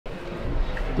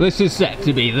This is set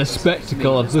to be the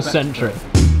spectacle of the century.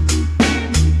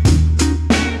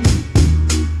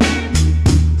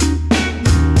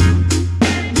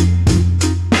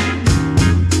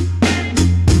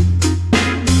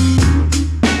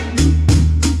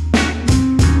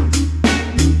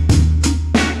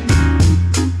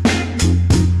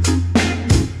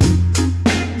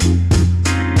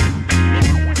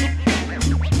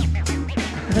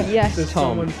 Yes, There's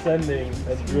Tom. someone sending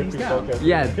a dripping podcast.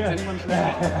 Yeah.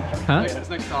 Huh? That's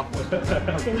next half.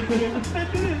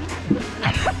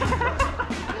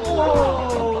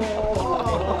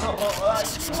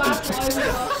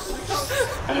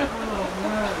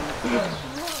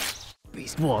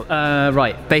 Well,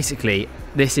 right, basically,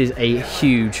 this is a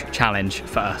huge challenge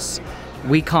for us.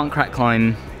 We can't crack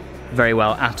climb very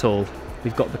well at all.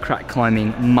 We've got the crack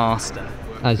climbing master.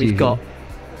 We've got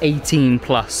 18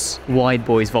 plus wide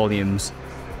boys volumes,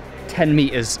 10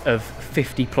 meters of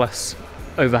 50 plus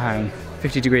overhang,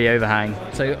 50-degree overhang.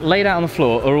 So laid out on the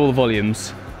floor are all the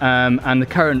volumes, and the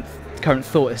current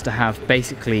thought is to have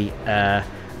basically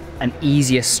an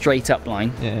easier straight up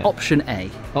line. Yeah. Option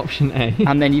A. Option A.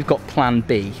 And then you've got Plan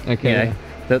B. Okay.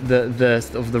 You know,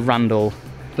 the Randall.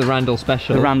 The Randall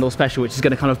special. The Randall special, which is going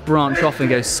to kind of branch off and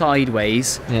go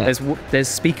sideways. Yeah. There's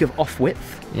speak of off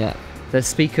width. Yeah. There's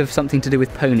speak of something to do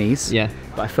with ponies. Yeah.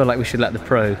 But I feel like we should let the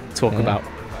pro talk about.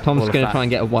 Tom's going to try and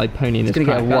get a wide pony in this He's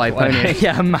going to get a wide pony.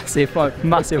 Yeah, a massive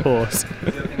horse.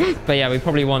 But yeah, we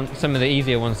probably want some of the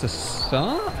easier ones to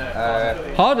start.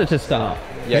 Harder to start.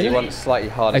 Yeah, you want slightly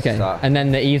harder to start. And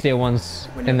then the easier ones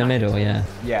in the middle, yeah.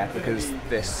 Yeah, because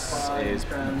this is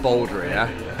Bouldering,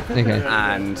 Okay.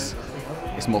 and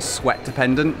it's more sweat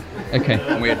dependent. Okay.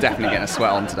 And we are definitely getting a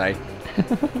sweat on today.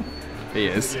 He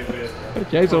is.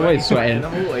 Joe's always sweating.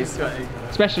 I'm always sweating.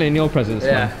 Especially in your presence.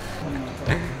 Yeah.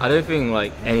 I don't think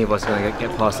like any of us are gonna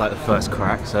get past like the first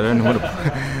crack, so I don't know what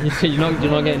to... You're not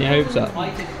getting your hopes up.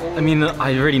 I mean,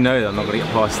 I already know that I'm not gonna get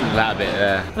past that bit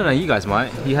there. I don't know, you guys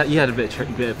might. You had a bit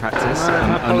of practice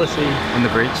on the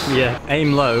bridge. Yeah.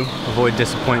 Aim low, avoid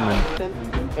disappointment.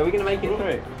 Are we going to make it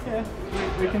through? Yeah,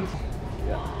 we can.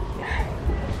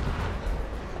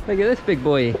 Look at this big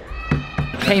boy.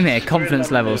 Came here, confidence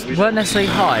levels weren't necessarily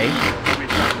high,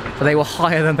 but they were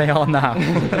higher than they are now.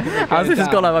 As this has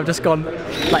gone up, I've just gone,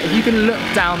 like, if you can look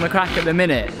down the crack at the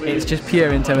minute, it's just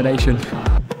pure intimidation.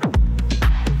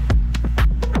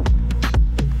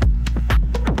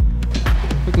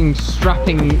 Fucking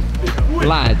strapping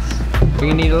lads. We're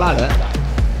going to need a ladder.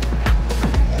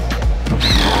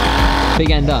 Big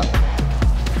end up.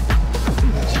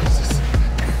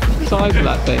 The size of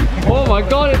that thing. Oh my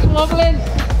god, it's wobbling!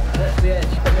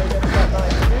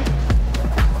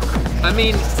 I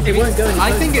mean, It won't go any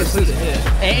I think closer, it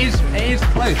is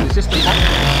close. It's just the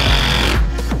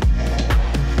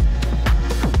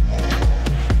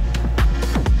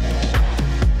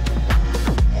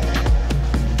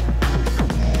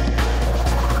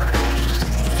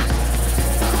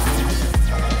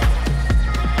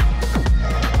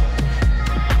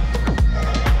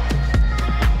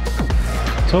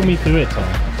Talk me through it, Tom.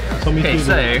 Talk me Okay, through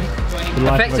so the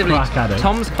life of a effectively, crack addict.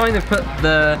 Tom's kind of put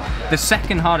the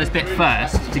second hardest bit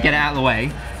first to get it out of the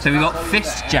way. So we've got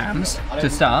fist jams to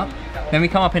start, then we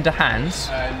come up into hands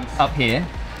up here,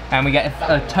 and we get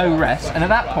a toe rest. And at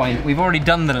that point, we've already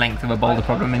done the length of a boulder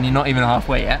problem, and you're not even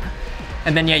halfway yet.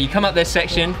 And then yeah, you come up this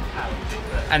section,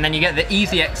 and then you get the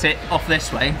easy exit off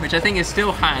this way, which I think is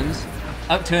still hands,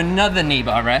 up to another knee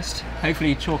bar rest. Hopefully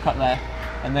you chalk up there,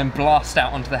 and then blast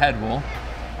out onto the head wall.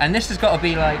 And this has got to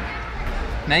be like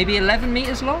maybe 11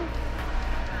 meters long.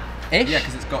 Ish. Yeah,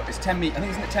 because it's 10 meters. I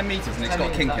think it's 10 meters, and it's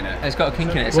got a kink in it. It's got a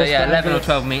kink in it, so yeah, 11 or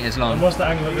 12 meters long. And what's the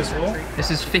angle of this wall?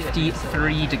 This is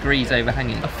 53 degrees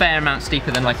overhanging. A fair amount steeper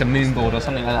than like a moonboard or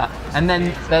something like that. And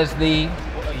then there's the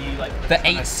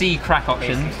 8C crack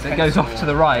option that goes off to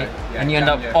the right, and you end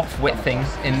up off-width things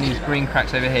in these green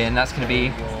cracks over here, and that's going to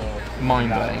be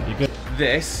mind-blowing.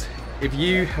 This, if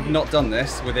you have not done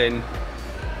this within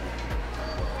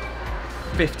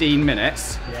 15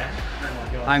 minutes,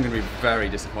 I'm going to be very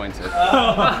disappointed.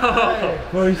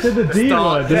 Well, you said the D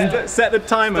word. Didn't set the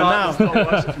timer now.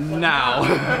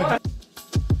 Now.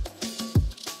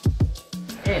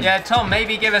 Yeah, Tom,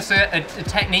 maybe give us a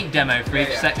technique demo for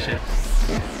each section.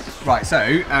 Right,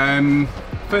 so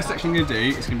first section I'm going to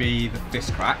do is going to be the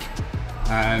fist crack.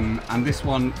 And this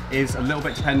one is a little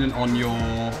bit dependent on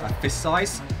your fist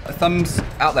size. Thumbs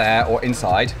out there or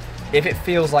inside. If it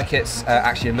feels like it's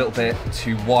actually a little bit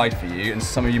too wide for you, and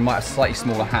some of you might have slightly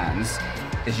smaller hands,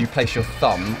 is you place your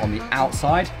thumb on the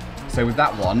outside. So with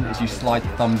that one, is you slide the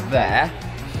thumb there,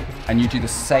 and you do the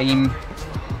same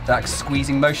like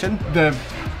squeezing motion. The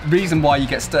reason why you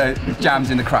get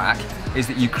jams in the crack is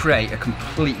that you create a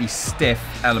completely stiff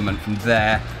element from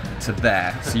there to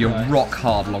there, so you're rock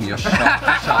hard along your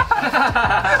shaft.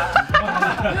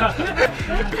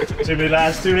 Too many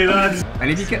lads, too many lads. And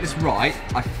if you get this right,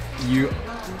 you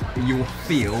will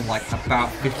feel like about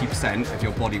 50% of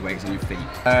your body weight is on your feet.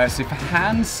 So for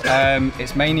hands,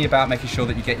 it's mainly about making sure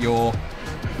that you get your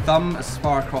thumb as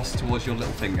far across towards your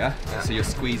little finger, so you're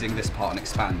squeezing this part and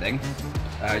expanding.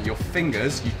 Your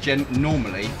fingers, you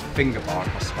normally finger bar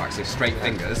across the back, so straight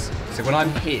fingers. So when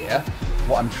I'm here,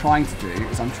 what I'm trying to do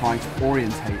is I'm trying to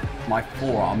orientate my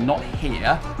forearm, not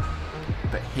here,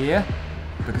 but here,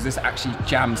 because this actually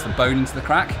jams the bone into the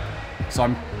crack.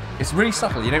 So it's really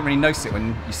subtle, you don't really notice it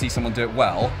when you see someone do it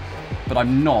well, but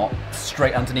I'm not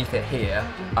straight underneath it here.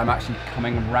 I'm actually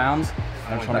coming around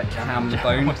and I'm trying to cam the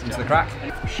bone into the crack.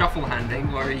 Shuffle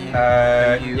handing, where are you?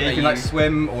 Yeah, you can like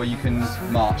swim or you can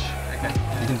march. Okay.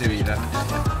 You can do either.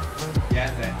 Yeah,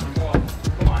 there.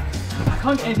 Come on. I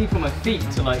can't get anything from my feet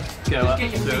to like go up.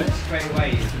 Just get your feet straight away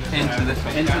Into this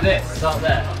one. Into this. It's up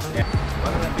there. Yeah.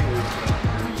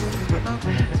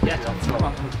 Get up. Come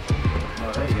on.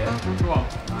 Oh, there you go. Come on.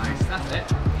 Nice, that's it.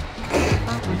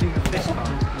 Using the fish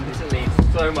pump is at least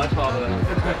so much harder than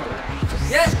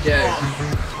Yes, Joe!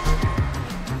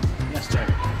 Yes, Joe.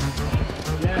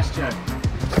 Yes, Joe.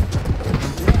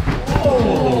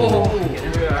 Oh!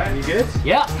 You good?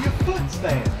 Yeah. Your foot's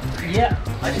staying. Yeah.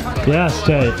 Yes,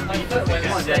 Jake.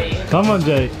 Come on,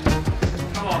 Jake.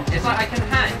 Come on. It's like I can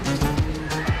hang.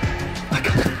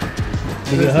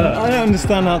 Does it hurt? I don't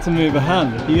understand how to move a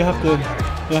hand. You have to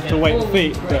weight the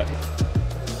feet, but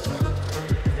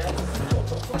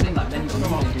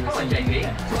Come on, JB.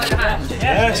 Put your hand.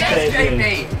 Yes,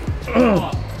 JB. Come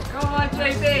on,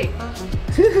 JB.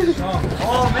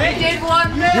 Oh, man. You did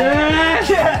one, man.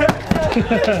 yeah.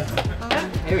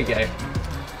 Here we go.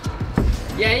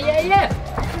 Yeah.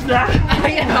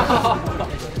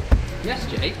 Yes,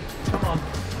 Jake. Come on.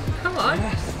 Come on.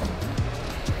 Yes.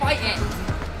 Fight it.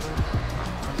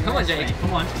 Come on, Jake.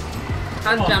 Come on.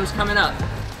 Hand jam's coming up.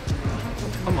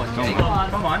 Come on, Jake.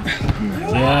 Come on.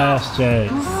 Yes, Jake.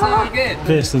 So good.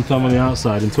 Fist and thumb on the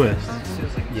outside and twist.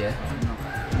 Yeah.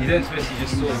 You don't twist, you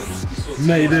just sort of...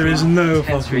 Mate, there is no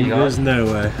Hence fucking, regard. there's no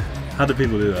way. How do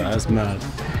people do that? That's mad.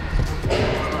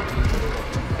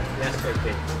 Yes,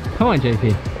 JP. Come on,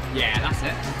 JP. Yeah, that's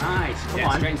it. Nice. Come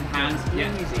on. Straight into the hands.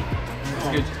 Yeah. Easy. That's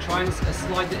good. Try and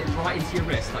slide it right into your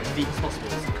wrist, like as deep as possible.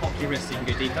 So cock your wrist so you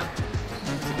can go deeper.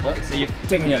 So you're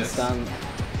Didn't understand.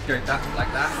 Go that,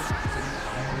 like that. So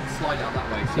slide it out that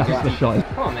way. So That's the shot.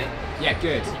 Come on, mate. yeah,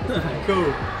 good.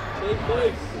 Cool.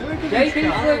 JB's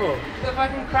the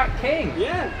fucking crack king.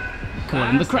 Yeah. Come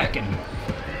on, the Kraken.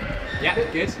 Yeah,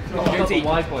 good. Go deep.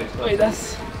 Wait,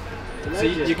 that's. So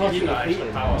you're using So exactly the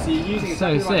right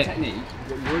sick. technique.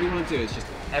 What you really want to do is just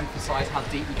emphasise how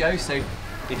deep you go. So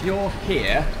if you're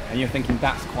here and you're thinking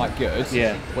that's quite good,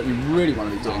 Yeah. what you really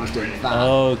want to be doing is doing that.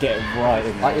 Oh, get it right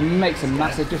in Like it makes a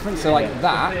massive difference. So like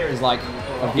that is like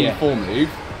a V4 move.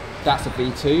 That's a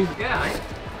V2. Yeah.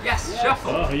 Yes,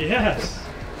 shuffle. Oh, yes.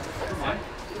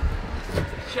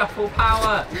 Shuffle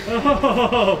power.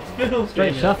 Oh, Phil.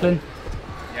 Straight shuffling.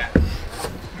 Yeah.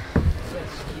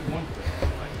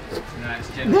 No, it's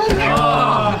Transition.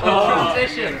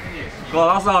 Well,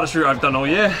 that's the hardest route I've done all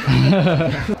year.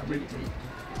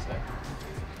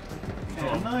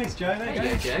 Oh, nice, Joe. There you There go.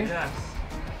 you go, Joe.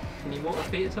 Can you walk the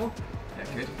feet at all? Yeah,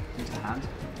 good. Into the hand.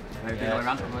 No, the other way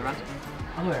around, other way around.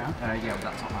 Other way around. Yeah, with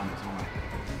that top hand, that's one way.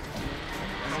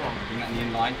 Bring that knee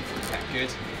in line. Yeah, good.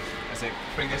 That's it.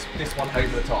 Bring this one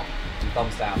over the top. And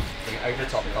thumbs down. Bring it over the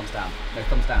top and thumbs down. No,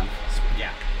 thumbs down.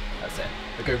 Yeah, that's it.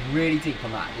 But go really deep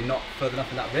on that. You're not further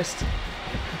enough in that wrist.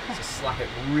 So slap it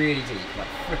really deep. Like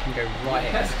freaking go right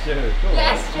in. Joe.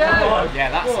 Yes, Joe.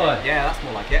 Yeah, that's it. Yeah, that's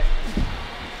more like it.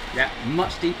 Yeah,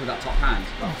 much deeper with that top hand.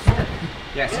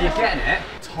 Yeah, so you're getting it.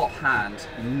 Top hand,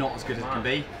 not as good as it can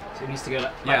be. So it needs to go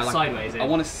like, Yeah, like sideways. I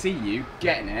want to see you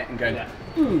getting it and going,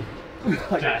 ooh.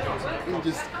 Like, and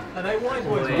just Are they wide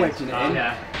boys? wedging it in.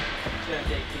 Yeah.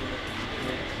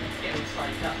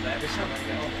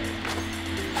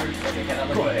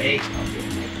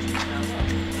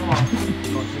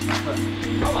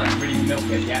 Come on, really milk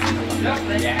it. Yeah,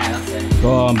 yeah, that's it. Go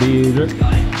on, Boulder. So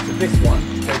this one,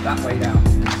 go that way down,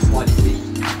 slide it deep.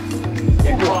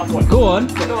 Yeah, go on. Go on.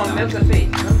 Come on, milk the feet.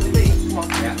 Milk the feet. Come on.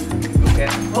 Yeah, milk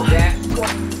it. Yeah, go on.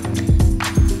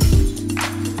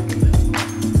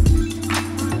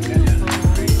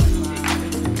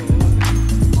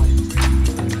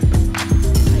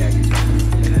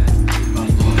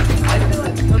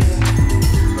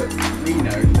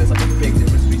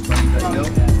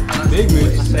 Big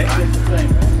moves.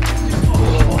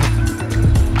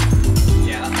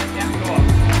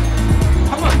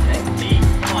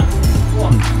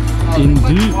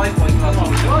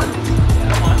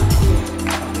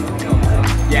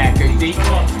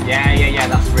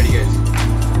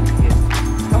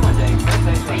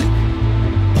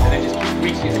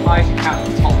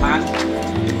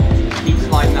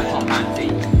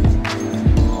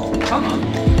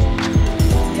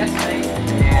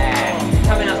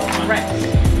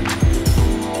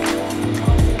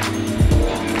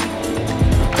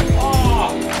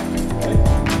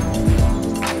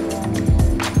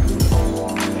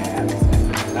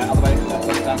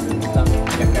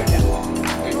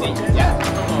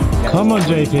 Come on,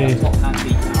 JP. Top hand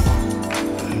deep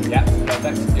now. Yeah,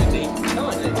 perfect. Good deep. Come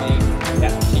on, JP.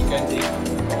 Yeah, keep going deep.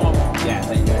 Yeah,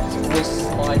 there you go. So always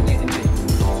sliding it in deep.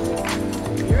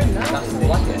 You're in that. That's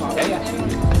like it. Yeah.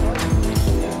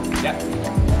 Yeah.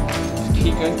 Just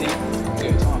keep going deep.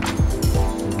 Good.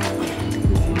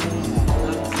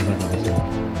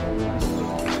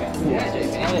 Yeah,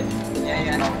 JP.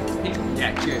 Yeah.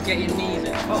 Yeah, good. Get your knees in.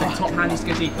 So top hand needs to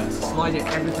go deeper. Slide it,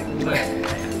 everything. Yeah,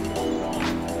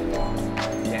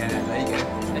 there you go.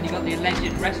 Then you got the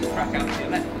alleged wrestle crack out to your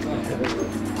left as well.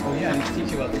 Oh yeah, I need to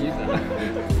teach you how to use that.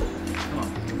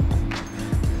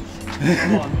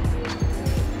 Come on.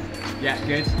 Yeah,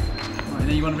 good. And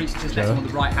then you want to reach to this next one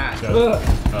with the right hand.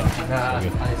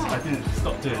 I didn't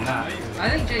stop doing that. I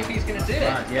think JP's going to do it.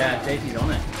 Yeah, JP's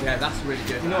on it. Yeah, that's really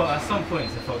good. You know what, at some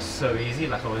points it felt so easy,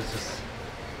 like I was just...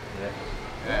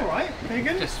 Alright, very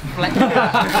good. Just flex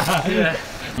that. Yeah.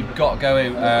 You've got to go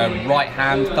right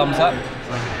hand, thumbs up.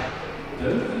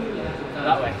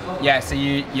 That way. Yeah, so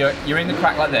you're in the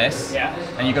crack like this, Yeah.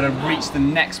 and you're going to reach the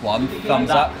next one, thumbs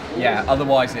up. Yeah,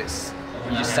 otherwise it's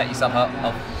you just set yourself up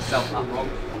wrong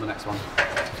on the next one.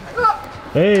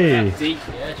 Hey! Deep,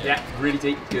 yeah, really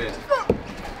deep, good.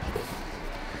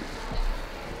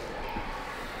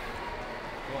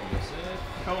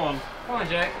 Come on. Come on,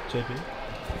 Jake. JP.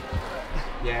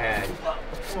 Yeah,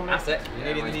 that's it. You're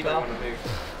needing the knee bar.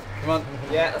 Come on,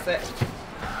 yeah, that's it.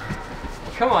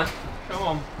 Come on. Come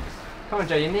on. Come on,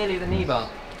 Joe, you're nearly the knee bar.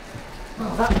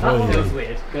 That feels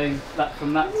weird, going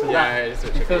from that to Yeah, that. it's a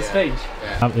It feels strange.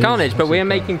 Carnage, but we are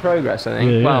making progress, I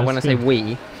think. Yeah, well, yeah, when I it's say good.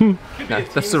 we, no,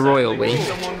 that's the royal we.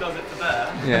 Someone does it to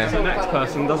there. Yeah. The next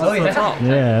person does it to the top.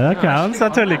 Yeah, that counts.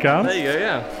 That totally counts. There you go,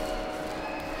 yeah.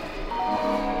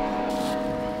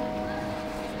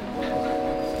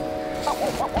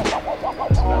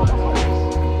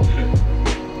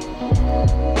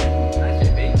 Nice,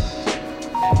 JP.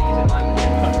 Yeah, knees in line with you.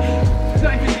 He's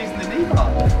not even using the knee bar.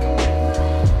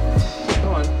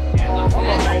 Come on.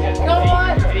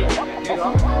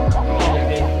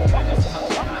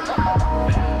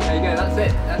 There you go, that's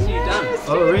it. That's you done.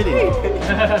 Oh, really?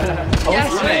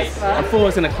 Yes, mate. I thought I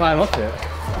was going to climb up it.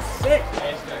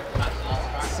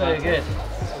 So good.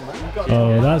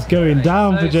 Oh, that's going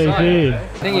down for JP. I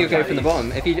think you go from the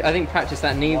bottom. If you, I think practice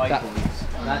that knee bar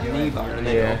in the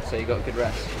middle, so you got a good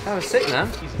rest. That was sick, man.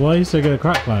 Why are you so good at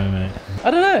crack climbing, mate?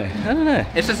 I don't know.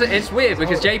 It's just, it's weird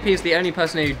because JP is the only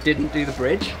person who didn't do the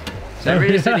bridge. So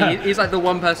realistically, he's like the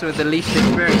one person with the least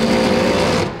experience.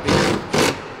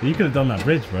 You could have done that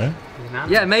bridge, bro.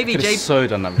 Yeah, maybe Could have JP. so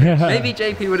done that. Maybe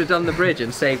JP would have done the bridge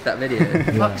and saved that video.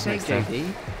 Fuck's sake, JP.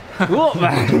 What,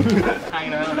 man?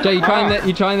 Joe, you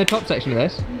trying the top section of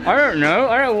this? I don't know.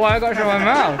 I don't know why I got shut my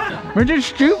mouth. We're just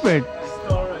stupid. It's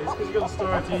because you got the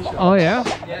Star t-shirt. Oh, yeah?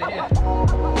 Yeah.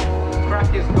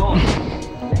 Crack is gone.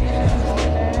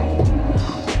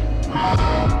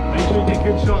 Make sure you get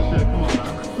good shots, Joe. Come on, man.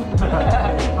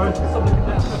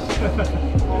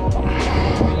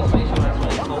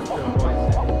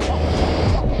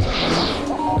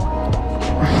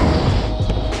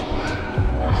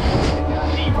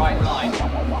 Right line.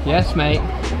 Yes, mate.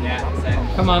 Yeah, that's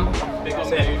it. Come on. Big on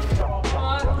move. Come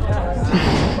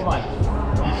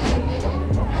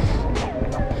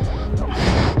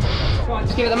on.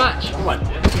 Just give it the match.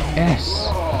 Yes.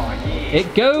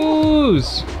 It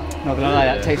goes. Not gonna lie,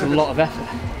 that takes a lot of effort.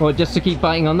 Or just to keep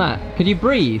biting on that. Could you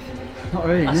breathe? Not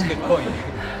really. That's a good point.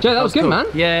 Joe, that was good, cool. man.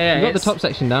 Yeah. You got the it's- top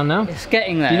section down now. It's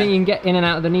getting there. Do you think you can get in and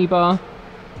out of the knee bar?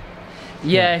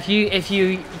 Yeah, if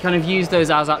you kind of use those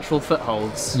as actual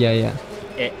footholds, Yeah.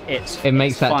 it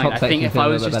makes that fine. top I section think if feel a I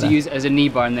was little just bit to use it as a knee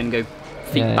bar and then go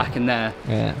feet Yeah. back in there,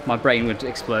 Yeah. my brain would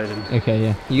explode. And Okay,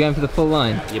 yeah. You going for the full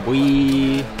line? yeah,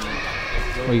 boy.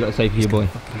 What you got to say for your boy?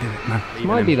 It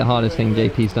might be the hardest thing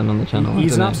JP's done on the channel. I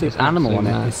He's don't an know. absolute It's animal on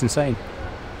absolute it. mad. It's insane.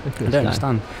 Look at I this don't guy.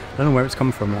 understand. I don't know where it's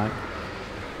come from. Like,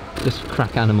 Just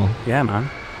crack animal. yeah,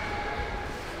 man.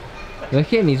 Look at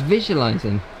him, he's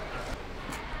visualizing.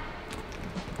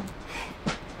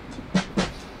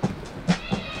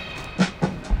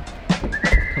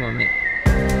 Come on, mate.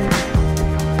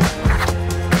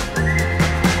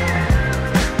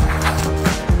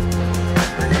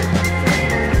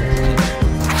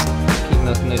 Keep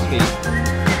milking those feet.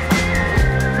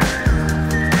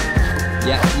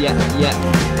 Yeah.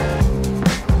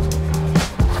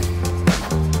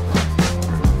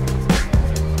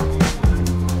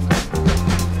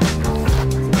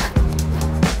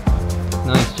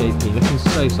 Nice, JP, looking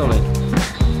so solid.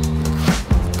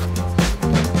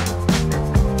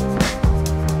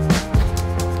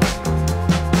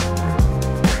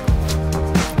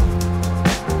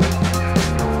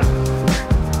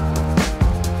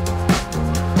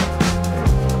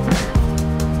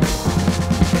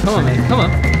 Come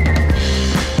on.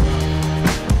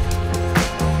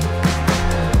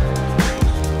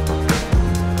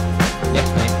 Yes,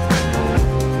 mate.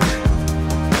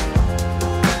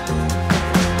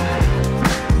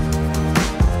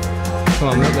 Come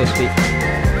on, milk those feet.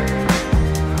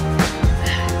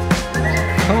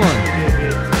 Come on.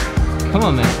 Come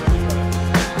on, mate.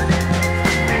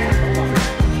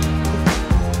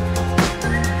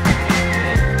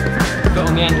 Foot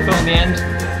on the end, foot on the end.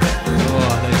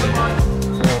 Oh, there you go.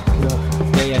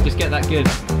 Yeah, yeah, just get that good.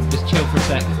 Just chill for a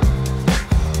sec.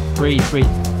 Breathe, breathe.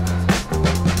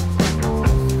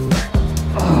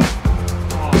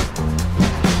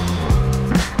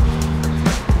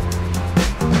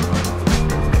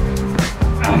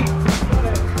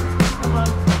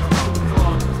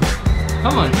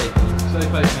 Come on, Jake. So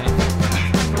close, mate.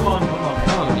 Come on, come on.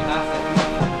 Come on, you have it.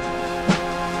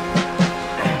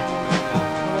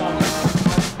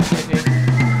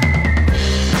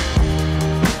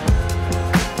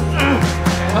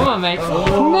 Come on, mate. Oh.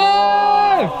 No!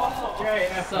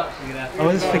 I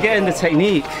was forgetting the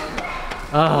technique.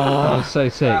 Oh, that was so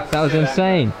sick. That was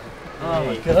insane. Oh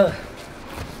my god.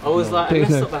 I was like, I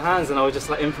messed up the hands and I was just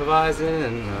like improvising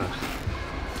and...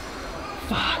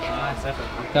 Fuck.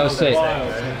 That was sick.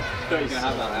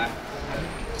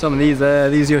 Some of these are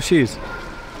your shoes.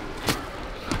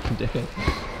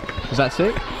 Was that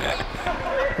sick?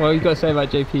 What you got to say about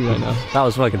JP right now? That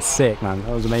was fucking sick, man.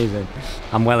 That was amazing.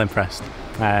 I'm well impressed.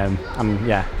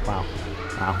 Yeah, wow.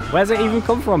 Wow. Where's it even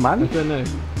come from, man? I don't know.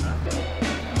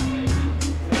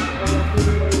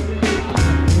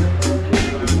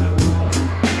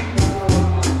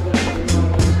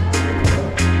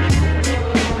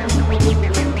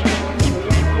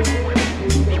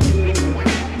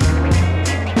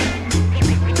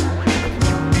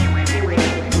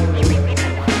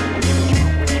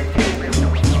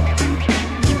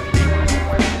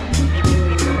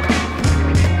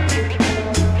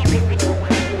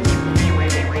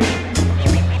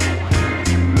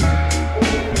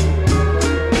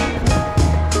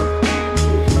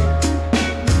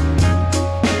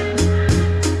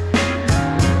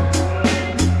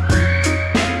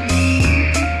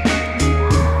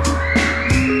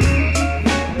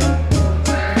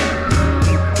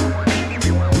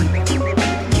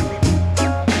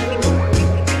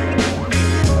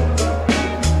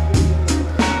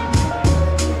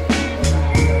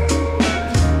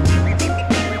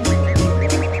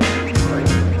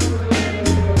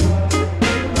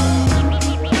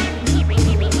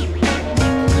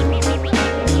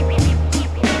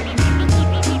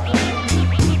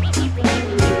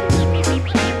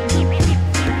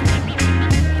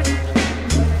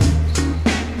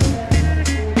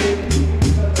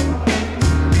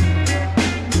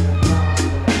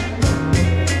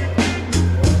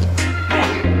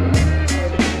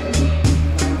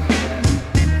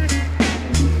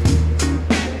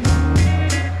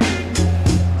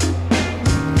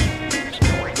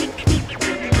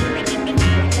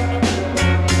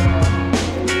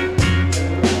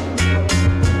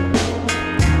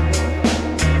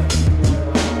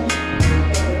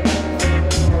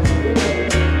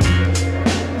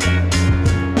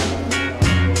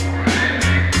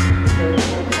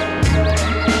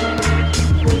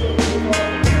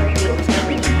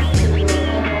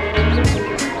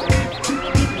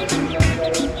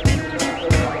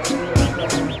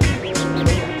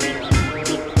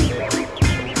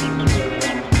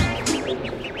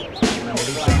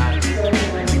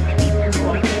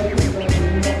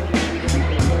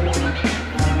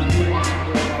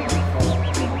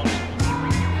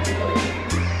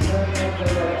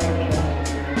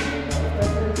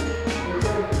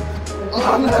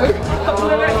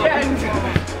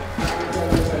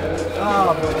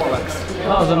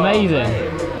 That was amazing.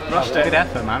 Rushed it. Good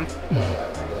effort, man.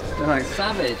 Nice.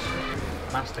 Savage.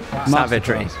 Masterclass.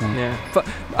 Savagery. Yeah.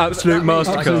 Absolute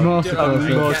masterclass.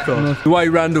 Masterclass. The way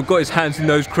Randall got his hands in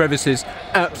those crevices,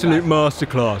 absolute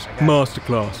masterclass.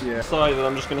 Masterclass. Yeah. Decided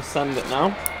I'm just going to sand it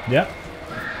now. Yep.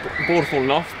 Board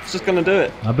falling off. It's just going to do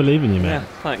it. I believe in you, mate. Yeah,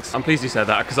 thanks. I'm pleased you said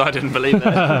that because I didn't believe it.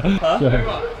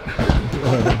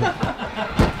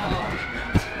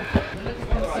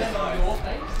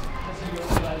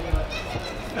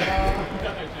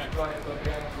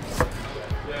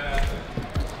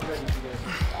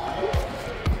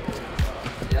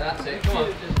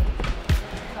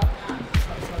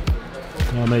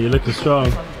 Oh, mate, you're looking strong.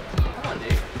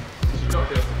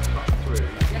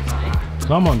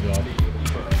 Come on, Josh.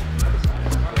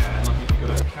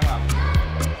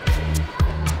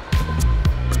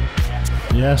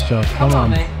 Yes, Josh, come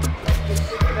on.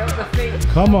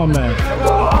 Come on, mate.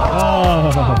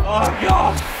 Oh,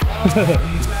 God.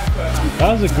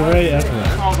 That was a great effort.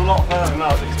 That was a lot further than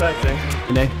I was expecting.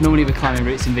 You know, normally with climbing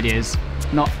routes and videos,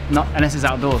 not unless it's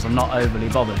outdoors, I'm not overly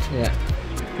bothered. Yeah.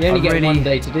 You only get one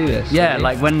day to do this. Yeah,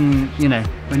 like when do you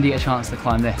get a chance to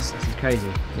climb this? This is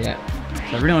crazy. Yeah.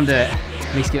 So I really want to do it,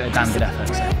 at least give it a damn good effort.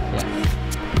 So. Yeah.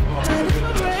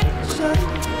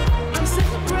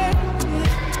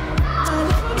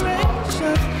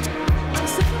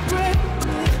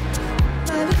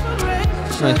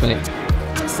 Nice, mate.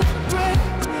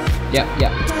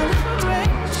 Yeah.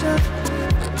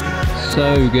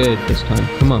 So good this time.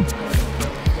 Come on.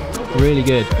 Really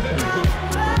good.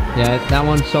 Yeah, that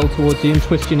one sold towards you and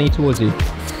twist your knee towards you.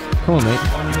 Come on, mate.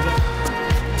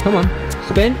 Come on.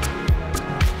 Spin.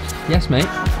 Yes, mate.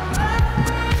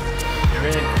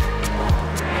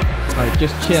 Right,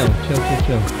 just chill. Chill.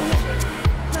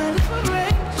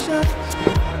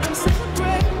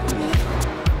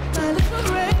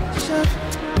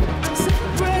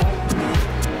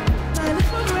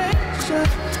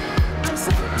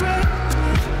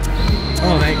 Come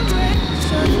on, mate.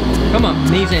 Come on,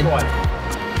 knees in.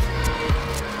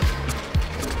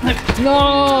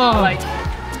 No!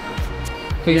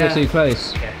 Feet are too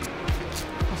close. Yeah.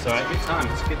 That's alright, good time.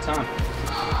 It's a good time.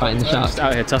 Fighting the shark. Just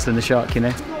out here tussling the shark, you know.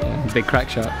 Yeah. Big crack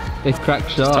shark. Big crack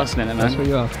shark. Just tussling it, man. That's what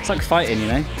you are. It's like fighting, you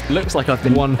know. It looks like I've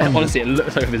been. Honestly, it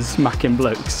looks like I've been smacking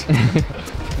blokes.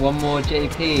 One more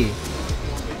JP.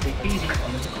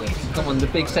 Come on, the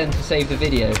big send to save the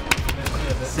video.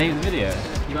 Save the video.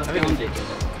 You must be on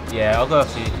JP. Yeah, I'll go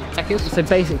off to you. So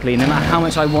basically, no matter how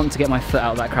much I want to get my foot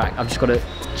out of that crack, I've just got to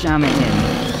jam it in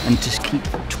and just keep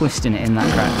twisting it in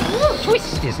that crack.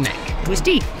 Twist his neck.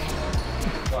 Twisty.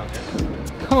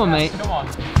 Come on, mate. Come on.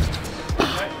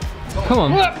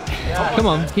 Come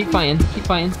on. Keep fighting. Keep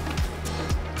fighting.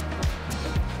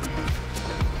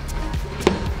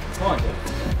 Come on, Joe.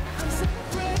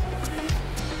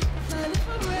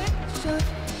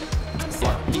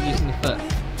 Keep using your foot.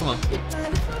 Come on.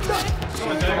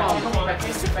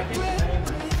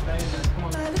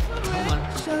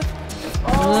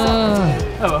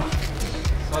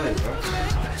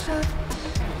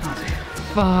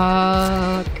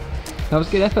 Fuck. That was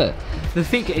good effort. The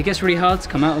feet, it gets really hard to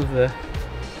come out of the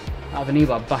knee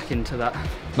bar back into that.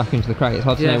 Back into the crack. It's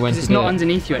hard to know when to it's do not it.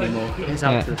 underneath you anymore. It's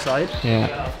out to the side.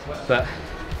 Yeah. But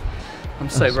I'm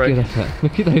so That's broken. good effort.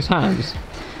 Look at those hands.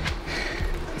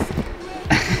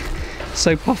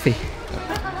 So puffy.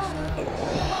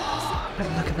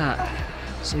 Look at that.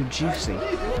 So juicy.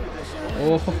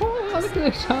 Oh, look at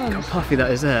those hands. How puffy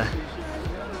that is there.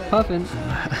 Puffin.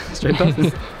 Straight puffin.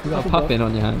 You got a puffin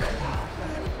on your hand.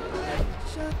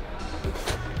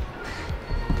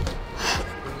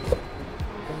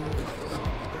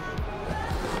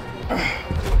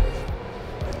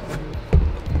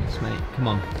 Yes, mate. Come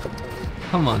on.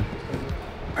 Come on.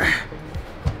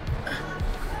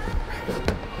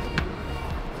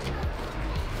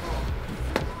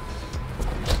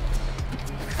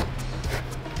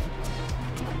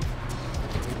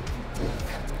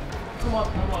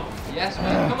 Yes,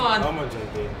 mate. Come on. Come on,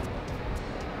 JP.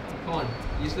 Come on.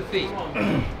 Use the feet. Come on.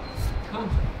 Come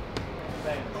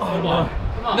Come on.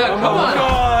 No, come on.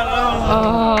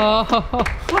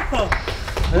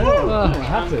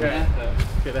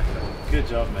 Good effort. Good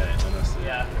job, mate, honestly.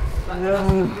 Yeah.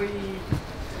 That's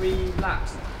three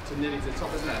laps to nearly to the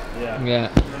top, isn't it? Yeah.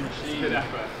 Good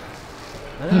effort.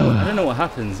 I don't know what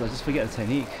happens. I just forget the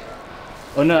technique.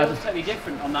 Oh no, it's totally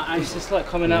different on that angle. It's just like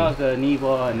coming out of the knee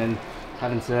bar and then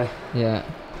having to. Yeah.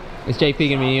 Is JP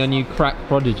going to be your new crack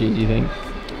prodigy, do you think?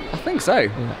 I think so.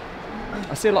 Yeah.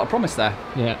 I see a lot of promise there.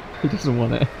 Yeah. Who doesn't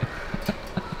want it?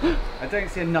 I don't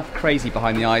see enough crazy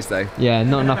behind the eyes though. Yeah,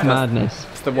 not enough madness.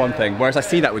 It's the one thing. Whereas I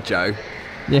see that with Joe.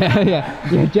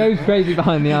 Yeah, Joe's crazy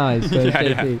behind the eyes. So Yeah,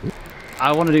 JP.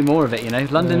 I want to do more of it, you know.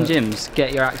 London gyms,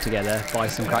 get your act together, buy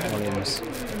some crack volumes.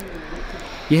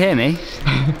 You hear me?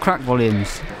 Crack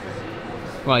volumes.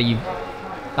 Well,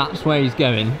 that's where he's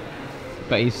going,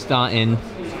 but he's starting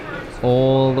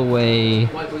all the way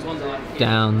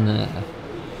down there.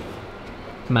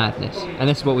 Madness. And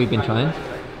this is what we've been trying.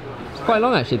 It's quite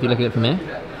long actually if you look at it from here.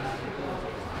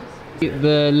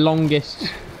 The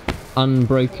longest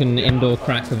unbroken indoor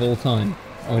crack of all time?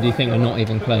 Or do you think we're not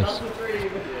even close?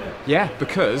 Yeah,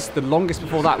 because the longest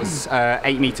before that was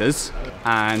 8 meters,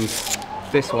 and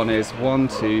this one is 1,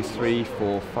 2, 3,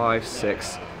 4, 5,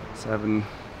 6, 7,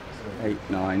 8,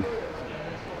 9,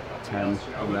 10,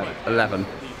 11.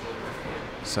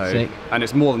 So, Sick. and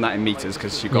it's more than that in meters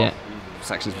because you've got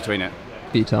sections between it.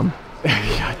 Beat Tom.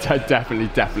 Yeah, definitely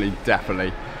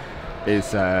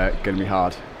is going to be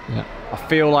hard. Yeah. I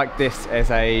feel like this is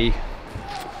a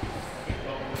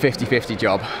 50-50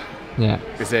 job. Yeah.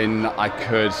 Because then I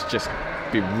could just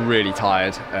be really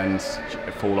tired and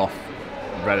fall off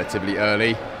relatively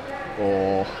early,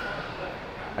 or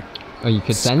you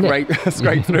could send it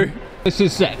straight through. This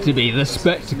is set to be the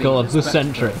spectacle of the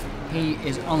century. He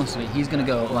is honestly, he's going to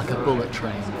go like a bullet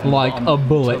train. Like a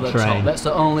bullet train. That's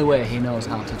the only way he knows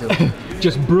how to do it.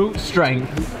 Just brute strength.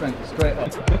 Straight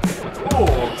up.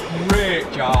 Oh,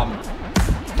 great job.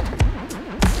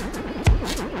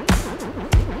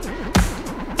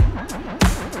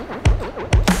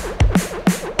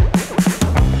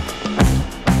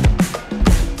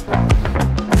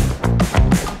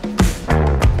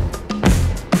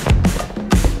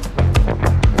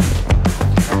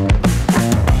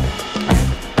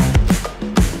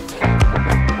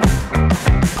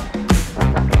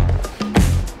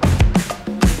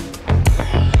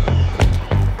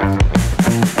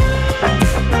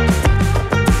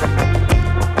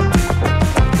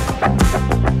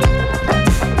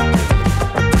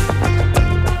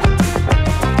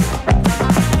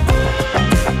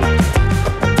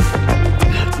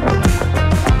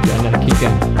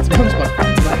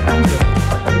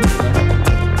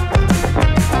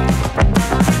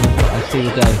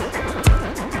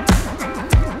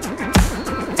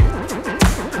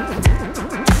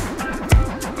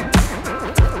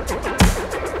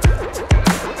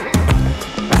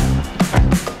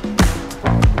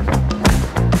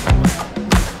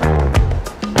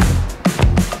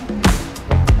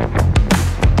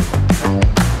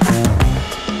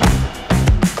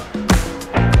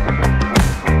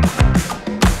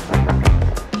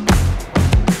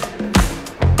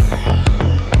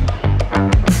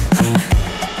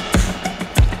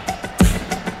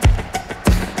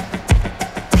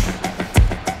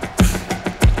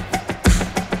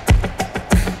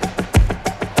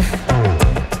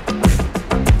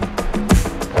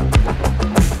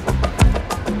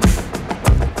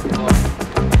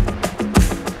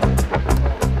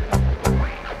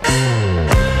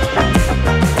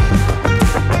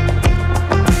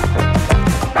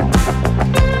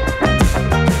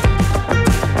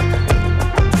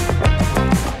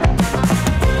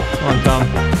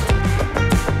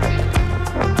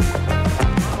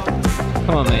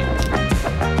 Come on, mate.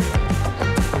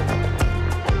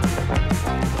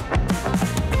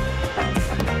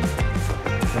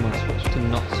 Come on, switch to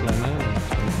not slow-mo.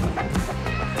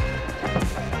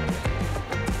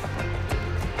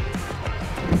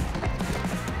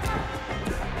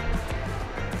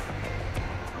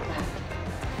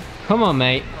 Come on,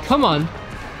 mate. Come on.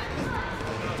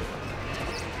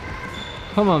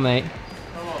 Come on, mate.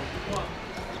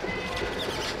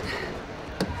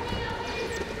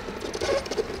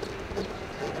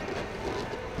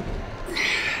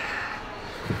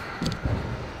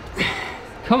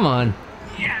 Come on.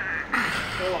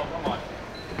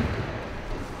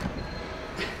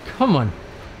 Come on.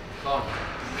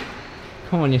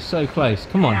 Come on, you're so close.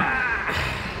 Come on.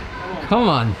 Come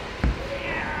on.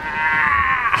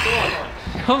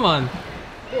 Come on.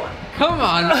 Come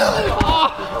on. Oh.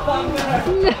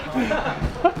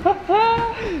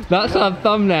 That's our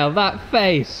thumbnail, that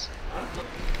face.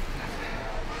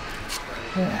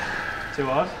 Too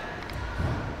hard?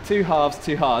 Two halves,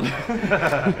 too hard.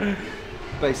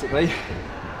 Basically.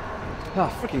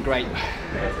 Oh, freaking great.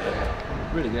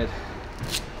 Really good.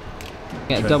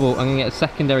 Get a double, I'm gonna get a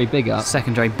secondary big up.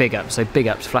 Secondary big up, so big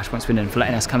up to Flashpoint Swindon for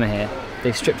letting us come in here.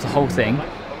 They've stripped the whole thing.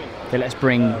 They let us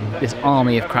bring this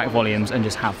army of crack volumes and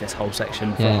just have this whole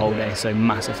section for the whole day, so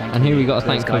massive thank you. And who we got to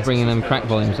thank for bringing them crack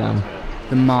volumes down?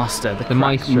 The master, the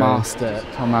maestro. Master,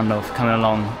 Tom Randolph, coming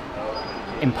along,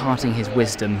 imparting his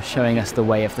wisdom, showing us the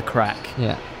way of the crack.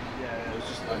 Yeah.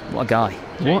 What a guy.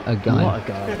 What a guy. What a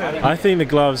guy. I think the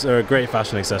gloves are a great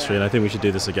fashion accessory and I think we should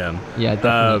do this again. Yeah,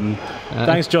 definitely.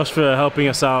 Thanks Josh for helping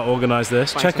us out organise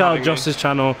this. Check out Josh's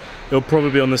channel. It'll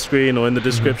probably be on the screen or in the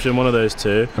description, one of those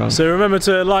two. So remember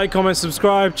to like, comment,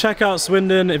 subscribe. Check out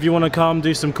Swindon if you want to come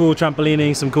do some cool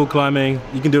trampolining, some cool climbing.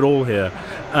 You can do it all here.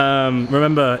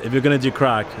 Remember, if you're going to do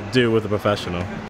crack, do it with a professional.